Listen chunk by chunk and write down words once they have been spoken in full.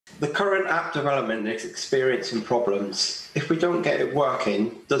The current app development is experiencing problems. If we don't get it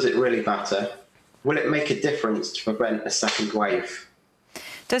working, does it really matter? Will it make a difference to prevent a second wave?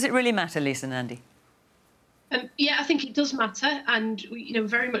 Does it really matter, Lisa? Nandy? Yeah, I think it does matter, and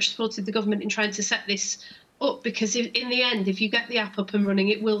very much supported the government in trying to set this up, because in the end, if you get the app up and running,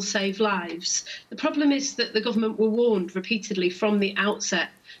 it will save lives. The problem is that the government were warned repeatedly from the outset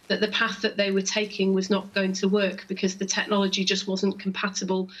that the path that they were taking was not going to work because the technology just wasn't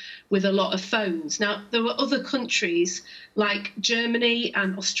compatible with a lot of phones. Now, there were other countries like Germany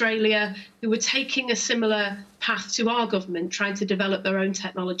and Australia who were taking a similar path to our government, trying to develop their own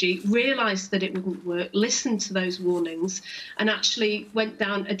technology, realised that it wouldn't work, listened to those warnings, and actually went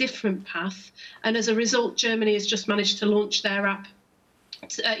down a different path. And as a result, Germany has just managed to launch their app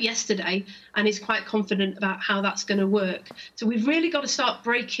yesterday and is quite confident about how that's going to work. So we've really got to start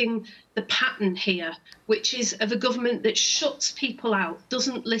breaking the pattern here, which is of a government that shuts people out,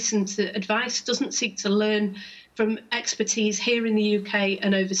 doesn't listen to advice, doesn't seek to learn from expertise here in the UK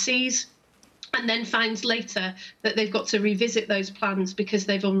and overseas, and then finds later that they've got to revisit those plans because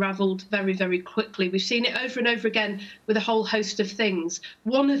they've unravelled very, very quickly. We've seen it over and over again with a whole host of things.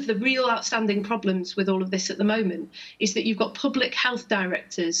 One of the real outstanding problems with all of this at the moment is that you've got public health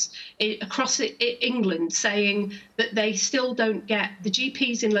directors across England saying that they still don't get, the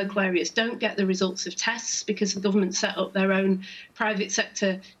GPs in local areas don't get the results of tests because the government set up their own private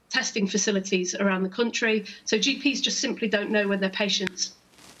sector testing facilities around the country. So GPs just simply don't know when their patients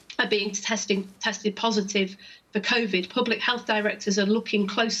are being tested positive for COVID. Public health directors are looking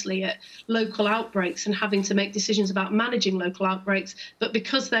closely at local outbreaks and having to make decisions about managing local outbreaks. But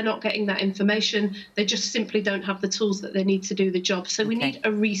because they're not getting that information, they just simply don't have the tools that they need to do the job. So we need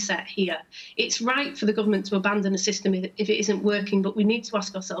a reset here. It's right for the government to abandon a system if it isn't working, but we need to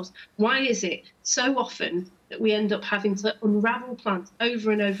ask ourselves, why is it so often that we end up having to unravel plans over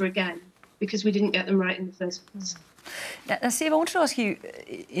and over again because we didn't get them right in the first place? Now, Steve, I wanted to ask you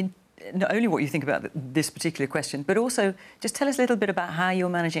not only what you think about this particular question, but also just tell us a little bit about how you're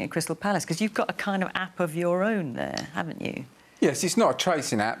managing at Crystal Palace, because you've got a kind of app of your own there, haven't you? Yes, it's not a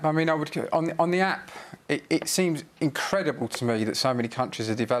tracing app. I mean, on the app, it seems incredible to me that so many countries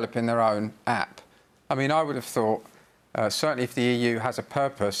are developing their own app. I mean, I would have thought, certainly if the EU has a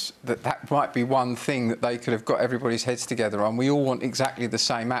purpose, that might be one thing that they could have got everybody's heads together on. We all want exactly the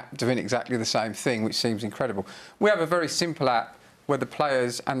same app doing exactly the same thing, which seems incredible. We have a very simple app where the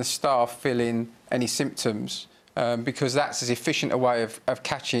players and the staff fill in any symptoms because that's as efficient a way of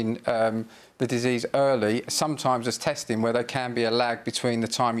catching the disease early, sometimes as testing, where there can be a lag between the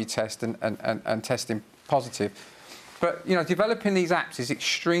time you test and testing positive. But, developing these apps is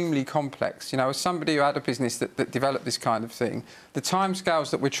extremely complex. As somebody who had a business that developed this kind of thing, the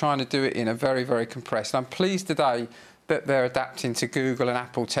timescales that we're trying to do it in are very, very compressed. I'm pleased today that they're adapting to Google and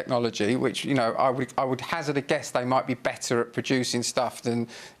Apple technology, which, I would hazard a guess they might be better at producing stuff than,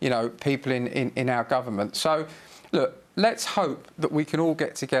 people in our government. So, look, let's hope that we can all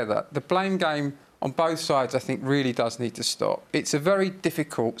get together. The blame game on both sides, I think, really does need to stop. It's a very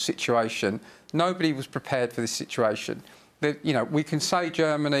difficult situation. Nobody was prepared for this situation. We can say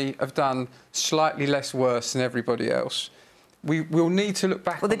Germany have done slightly less worse than everybody else. We'll need to look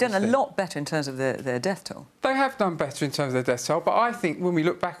back. Well, they've done a lot better in terms of their death toll. They have done better in terms of their death toll, but I think when we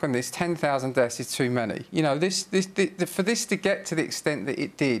look back on this, 10,000 deaths is too many. For this to get to the extent that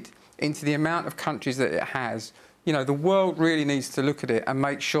it did, into the amount of countries that it has, the world really needs to look at it and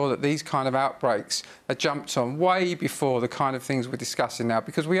make sure that these kind of outbreaks are jumped on way before the kind of things we're discussing now,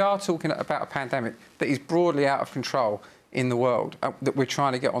 because we are talking about a pandemic that is broadly out of control in the world that we're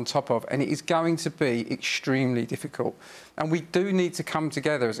trying to get on top of, and it is going to be extremely difficult. And we do need to come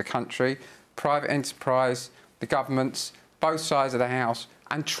together as a country, private enterprise, the governments, both sides of the house,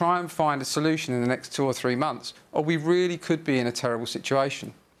 and try and find a solution in the next 2 or 3 months, or we really could be in a terrible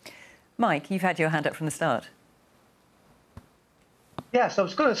situation. Mike, you've had your hand up from the start. Yes, I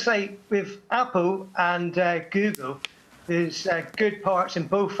was going to say, with Apple and Google, there's good parts in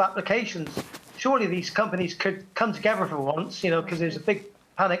both applications. Surely these companies could come together for once, because there's a big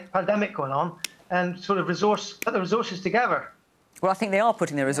pandemic going on, and sort of put the resources together. Well, I think they are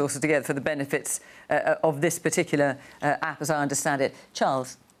putting their resources together for the benefits of this particular app, as I understand it.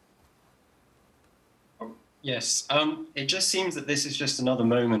 Charles? Yes, it just seems that this is just another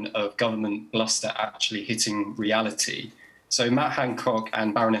moment of government bluster actually hitting reality. So Matt Hancock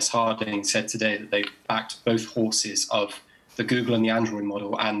and Baroness Harding said today that they backed both horses of the Google and the Android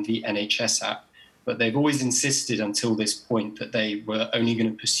model and the NHS app, but they've always insisted until this point that they were only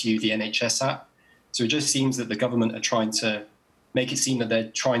going to pursue the NHS app. So it just seems that the government are trying to make it seem that they're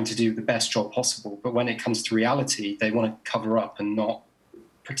trying to do the best job possible, but when it comes to reality, they want to cover up and not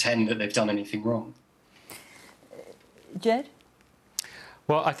pretend that they've done anything wrong. Jed?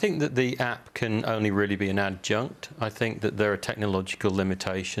 Well, I think that the app can only really be an adjunct. I think that there are technological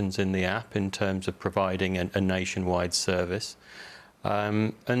limitations in the app in terms of providing a nationwide service.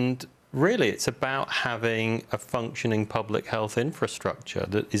 And really, it's about having a functioning public health infrastructure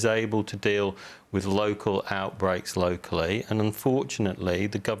that is able to deal with local outbreaks locally. And unfortunately,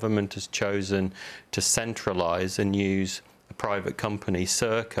 the government has chosen to centralise and use a private company,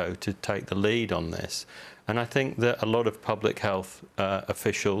 Serco, to take the lead on this. And I think that a lot of public health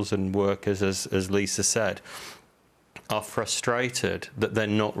officials and workers, as Lisa said, are frustrated that they're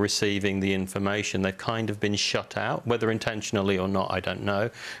not receiving the information. They've kind of been shut out, whether intentionally or not, I don't know,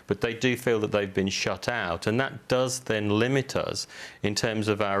 but they do feel that they've been shut out, and that does then limit us in terms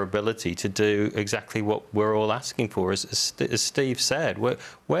of our ability to do exactly what we're all asking for. As Steve said,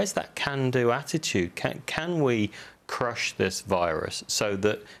 where's that can-do attitude? Can we crush this virus so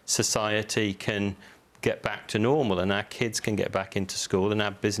that society can get back to normal and our kids can get back into school and our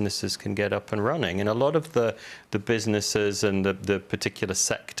businesses can get up and running? And a lot of the businesses and the particular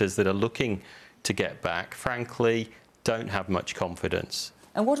sectors that are looking to get back, frankly, don't have much confidence.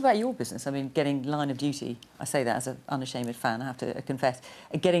 And what about your business? I mean, getting line of duty, I say that as an unashamed fan, I have to confess,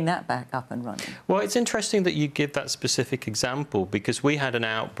 getting that back up and running. Well, it's interesting that you give that specific example, because we had an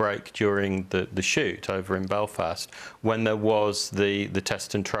outbreak during the shoot over in Belfast when there was the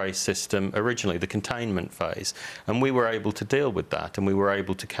test and trace system originally, the containment phase, and we were able to deal with that and we were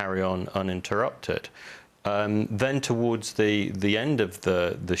able to carry on uninterrupted. Then towards the end of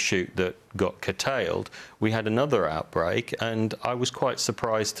the shoot that got curtailed, we had another outbreak, and I was quite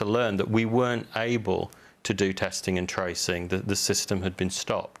surprised to learn that we weren't able to do testing and tracing. The system had been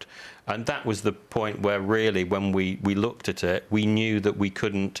stopped. And that was the point where really, when we looked at it, we knew that we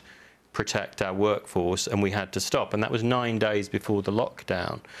couldn't protect our workforce and we had to stop. And that was 9 days before the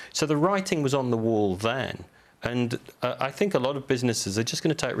lockdown. So the writing was on the wall then. And I think a lot of businesses are just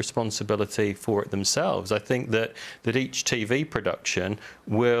going to take responsibility for it themselves. I think that each TV production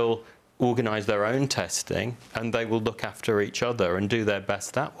will organise their own testing and they will look after each other and do their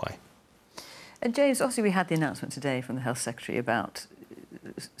best that way. James, obviously we had the announcement today from the Health Secretary about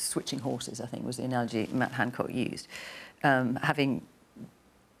switching horses, I think was the analogy Matt Hancock used.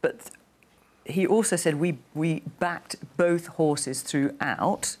 But he also said we backed both horses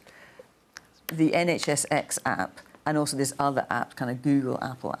throughout, the NHSX app and also this other app, kind of Google,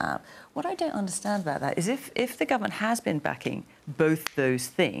 Apple app. What I don't understand about that is if the government has been backing both those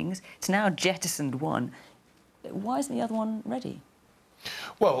things, it's now jettisoned one, why isn't the other one ready?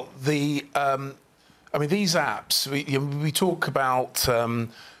 Well, I mean, these apps, we talk about,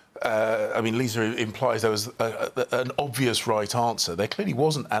 I mean, Lisa implies there was an obvious right answer. There clearly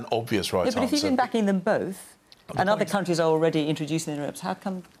wasn't an obvious right answer. But if you've been backing them both, and other countries are already introducing their apps, how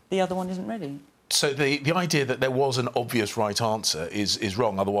come the other one isn't ready? So the idea that there was an obvious right answer is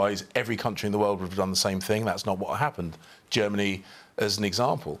wrong. Otherwise, every country in the world would have done the same thing. That's not what happened. Germany, as an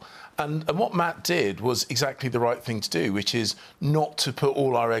example. And what Matt did was exactly the right thing to do, which is not to put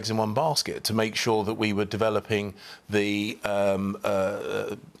all our eggs in one basket, to make sure that we were developing the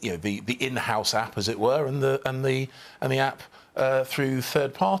in-house app, as it were, and the app through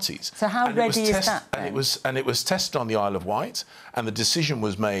third parties. So how ready is that? And it was tested on the Isle of Wight, and the decision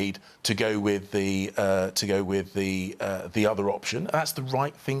was made to go with the other option. That's the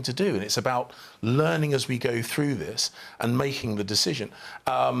right thing to do, and it's about learning as we go through this and making the decision.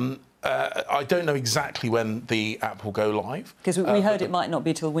 I don't know exactly when the app will go live. Because we heard it might not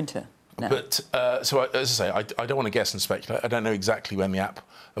be till winter. No. But, so as I say, I don't want to guess and speculate. I don't know exactly when the app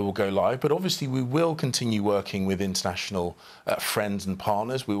will go live, but obviously we will continue working with international friends and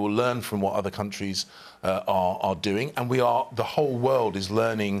partners. We will learn from what other countries are doing, and the whole world is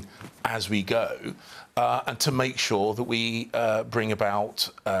learning as we go, and to make sure that we bring about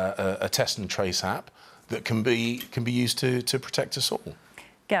a test and trace app that can be used to protect us all.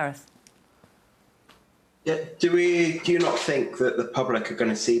 Gareth. Yeah, do you not think that the public are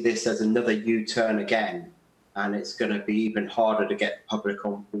going to see this as another U-turn again, and it's going to be even harder to get the public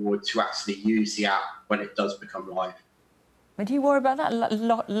on board to actually use the app when it does become live? But do you worry about that?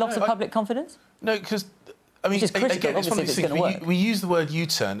 Loss of public confidence? No, because I mean, it's critical, again, it's one of these things. We use the word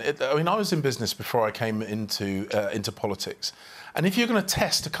U-turn. I mean, I was in business before I came into politics, and if you're going to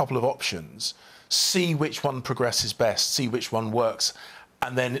test a couple of options, see which one progresses best, see which one works,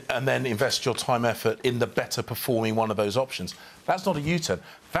 and then invest your time, effort in the better performing one of those options. That's not a U-turn.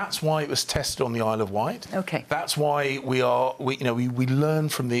 That's why it was tested on the Isle of Wight. Okay. That's why we learn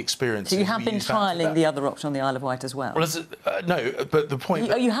from the experience. So you have been trialling the other option on the Isle of Wight as well? Well, no, but the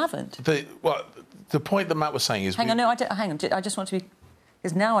point... You haven't? The point that Matt was saying is... Hang on, I just want to be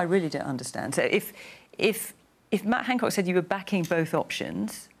Because now I really don't understand. So if Matt Hancock said you were backing both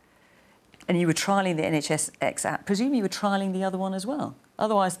options and you were trialling the NHS app, presume you were trialling the other one as well.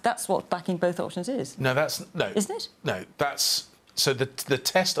 Otherwise, that's what backing both options is. No, no. Isn't it? No, so the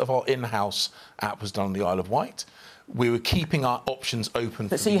test of our in-house app was done on the Isle of Wight. We were keeping our options open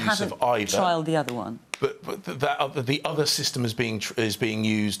for the use of either. So you haven't trialled the other one? But the other system is being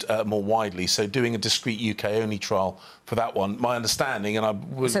used more widely. So doing a discrete UK-only trial for that one, my understanding, and I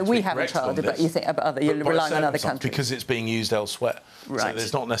wouldn't So we haven't trialled it, but you think about other, you're relying on other countries. Because it's being used elsewhere. Right. So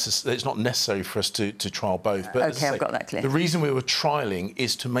it's not necessary for us to trial both. But OK, I've got that clear. The reason we were trialling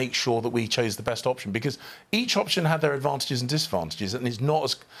is to make sure that we chose the best option, because each option had their advantages and disadvantages, and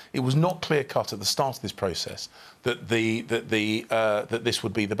it was not clear-cut at the start of this process that this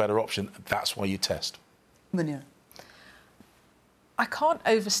would be the better option. That's why you test. Munira. I can't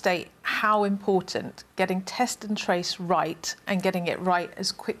overstate how important getting test and trace right and getting it right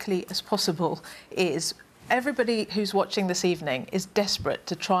as quickly as possible is. Everybody who's watching this evening is desperate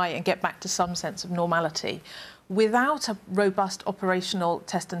to try and get back to some sense of normality. Without a robust operational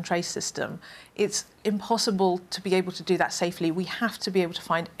test and trace system, it's impossible to be able to do that safely. We have to be able to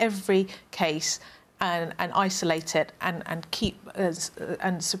find every case and isolate it and keep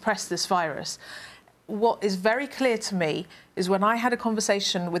and suppress this virus. What is very clear to me is when I had a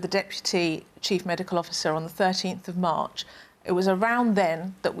conversation with the Deputy Chief Medical Officer on the 13th of March, it was around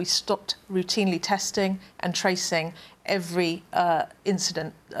then that we stopped routinely testing and tracing every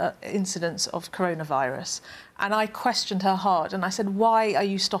incidence of coronavirus. And I questioned her hard and I said, why are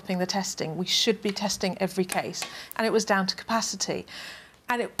you stopping the testing? We should be testing every case. And it was down to capacity.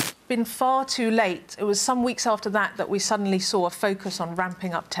 And it's been far too late. It was some weeks after that we suddenly saw a focus on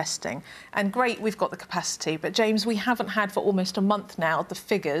ramping up testing. And great, we've got the capacity. But, James, we haven't had for almost a month now the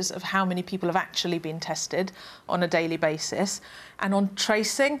figures of how many people have actually been tested on a daily basis. And on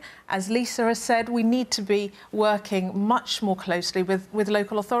tracing, as Lisa has said, we need to be working much more closely with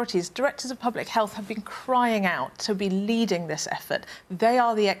local authorities. Directors of Public Health have been crying out to be leading this effort. They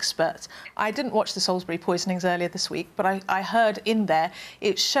are the experts. I didn't watch the Salisbury poisonings earlier this week, but I heard in there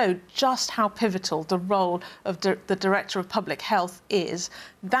it showed just how pivotal the role of the Director of Public Health is.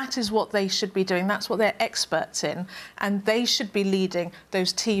 That is what they should be doing. That's what they're experts in. And they should be leading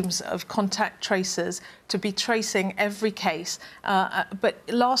those teams of contact tracers to be tracing every case. But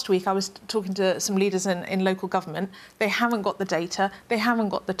last week I was talking to some leaders in local government. They haven't got the data. They haven't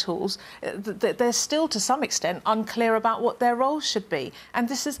got the tools. They're still, to some extent, unclear about what their roles should be. And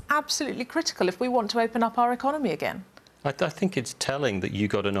this is absolutely critical if we want to open up our economy again. I think it's telling that you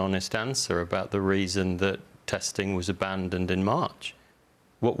got an honest answer about the reason that testing was abandoned in March.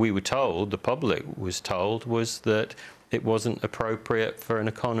 What we were told, the public was told, was that it wasn't appropriate for an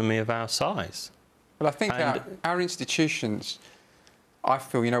economy of our size. Well, I think our institutions, I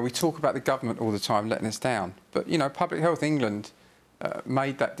feel, we talk about the government all the time letting us down, but, Public Health England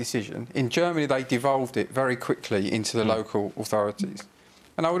made that decision. In Germany, they devolved it very quickly into the local authorities.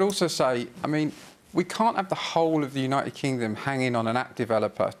 And I would also say, we can't have the whole of the United Kingdom hanging on an app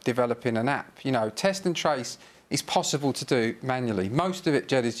developer developing an app. Test and trace is possible to do manually. Most of it,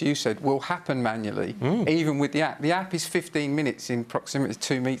 Jed, as you said, will happen manually, even with the app. The app is 15 minutes in proximity to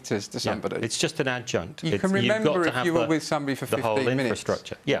 2 metres to somebody. It's just an adjunct. You can remember if you were with somebody for 15 minutes. The whole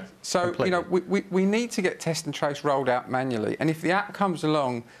infrastructure. Yeah. So, we need to get test and trace rolled out manually. And if the app comes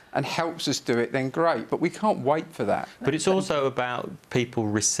along and helps us do it, then great. But we can't wait for that. But it's also about people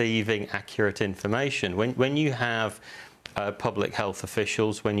receiving accurate information. When you have public health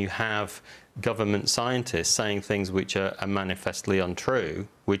officials, when you have government scientists saying things which are manifestly untrue,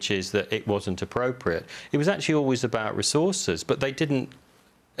 which is that it wasn't appropriate, it was actually always about resources, but they didn't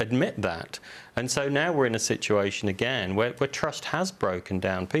admit that. And so now we're in a situation again where trust has broken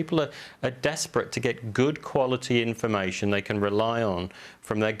down. People are desperate to get good quality information they can rely on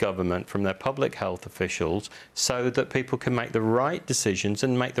from their government, from their public health officials, so that people can make the right decisions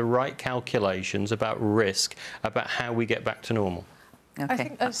and make the right calculations about risk, about how we get back to normal. Okay. I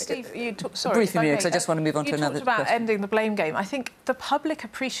think, Steve, you talked... Sorry, briefly, because I just want to move on to another question. You talked about question. ending the blame game. I think the public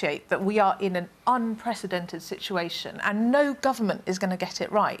appreciate that we are in an unprecedented situation and no government is going to get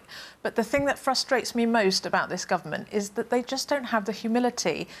it right. But the thing that frustrates me most about this government is that they just don't have the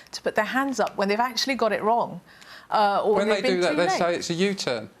humility to put their hands up when they've actually got it wrong. Or when they do that, they late. say it's a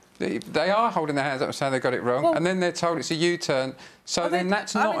U-turn. They are holding their hands up and saying they've got it wrong, and then they're told it's a U-turn. So then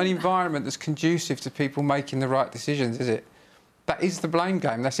that's not an environment that's conducive to people making the right decisions, is it? That is the blame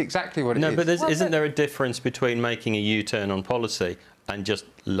game. That's exactly what it is. No, but isn't there a difference between making a U-turn on policy and just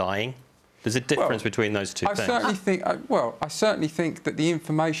lying? There's a difference between those two things. I certainly think that the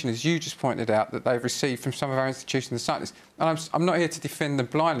information, as you just pointed out, that they've received from some of our institutions and scientists, and I'm not here to defend them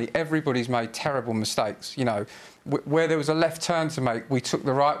blindly. Everybody's made terrible mistakes. You know, where there was a left turn to make, we took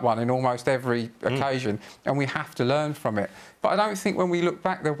the right one in almost every occasion, and we have to learn from it. But I don't think when we look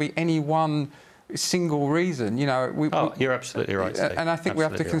back there'll be any one single reason, you know. You're absolutely right, Steve. And I think we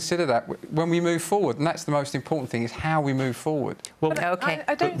have to consider that when we move forward, and that's the most important thing, is how we move forward. Well, okay.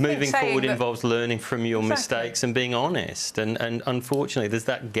 I don't but moving think forward that involves learning from your Exactly. mistakes and being honest. And unfortunately, there's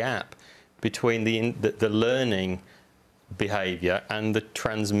that gap between the learning behaviour and the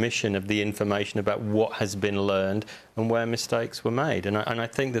transmission of the information about what has been learned and where mistakes were made. And I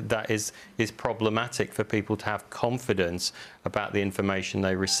think that is problematic for people to have confidence about the information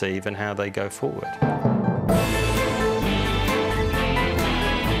they receive and how they go forward.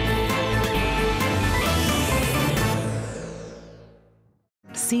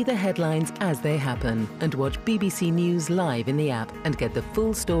 See the headlines as they happen and watch BBC News live in the app and get the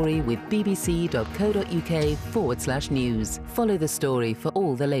full story with bbc.co.uk/news. Follow the story for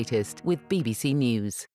all the latest with BBC News.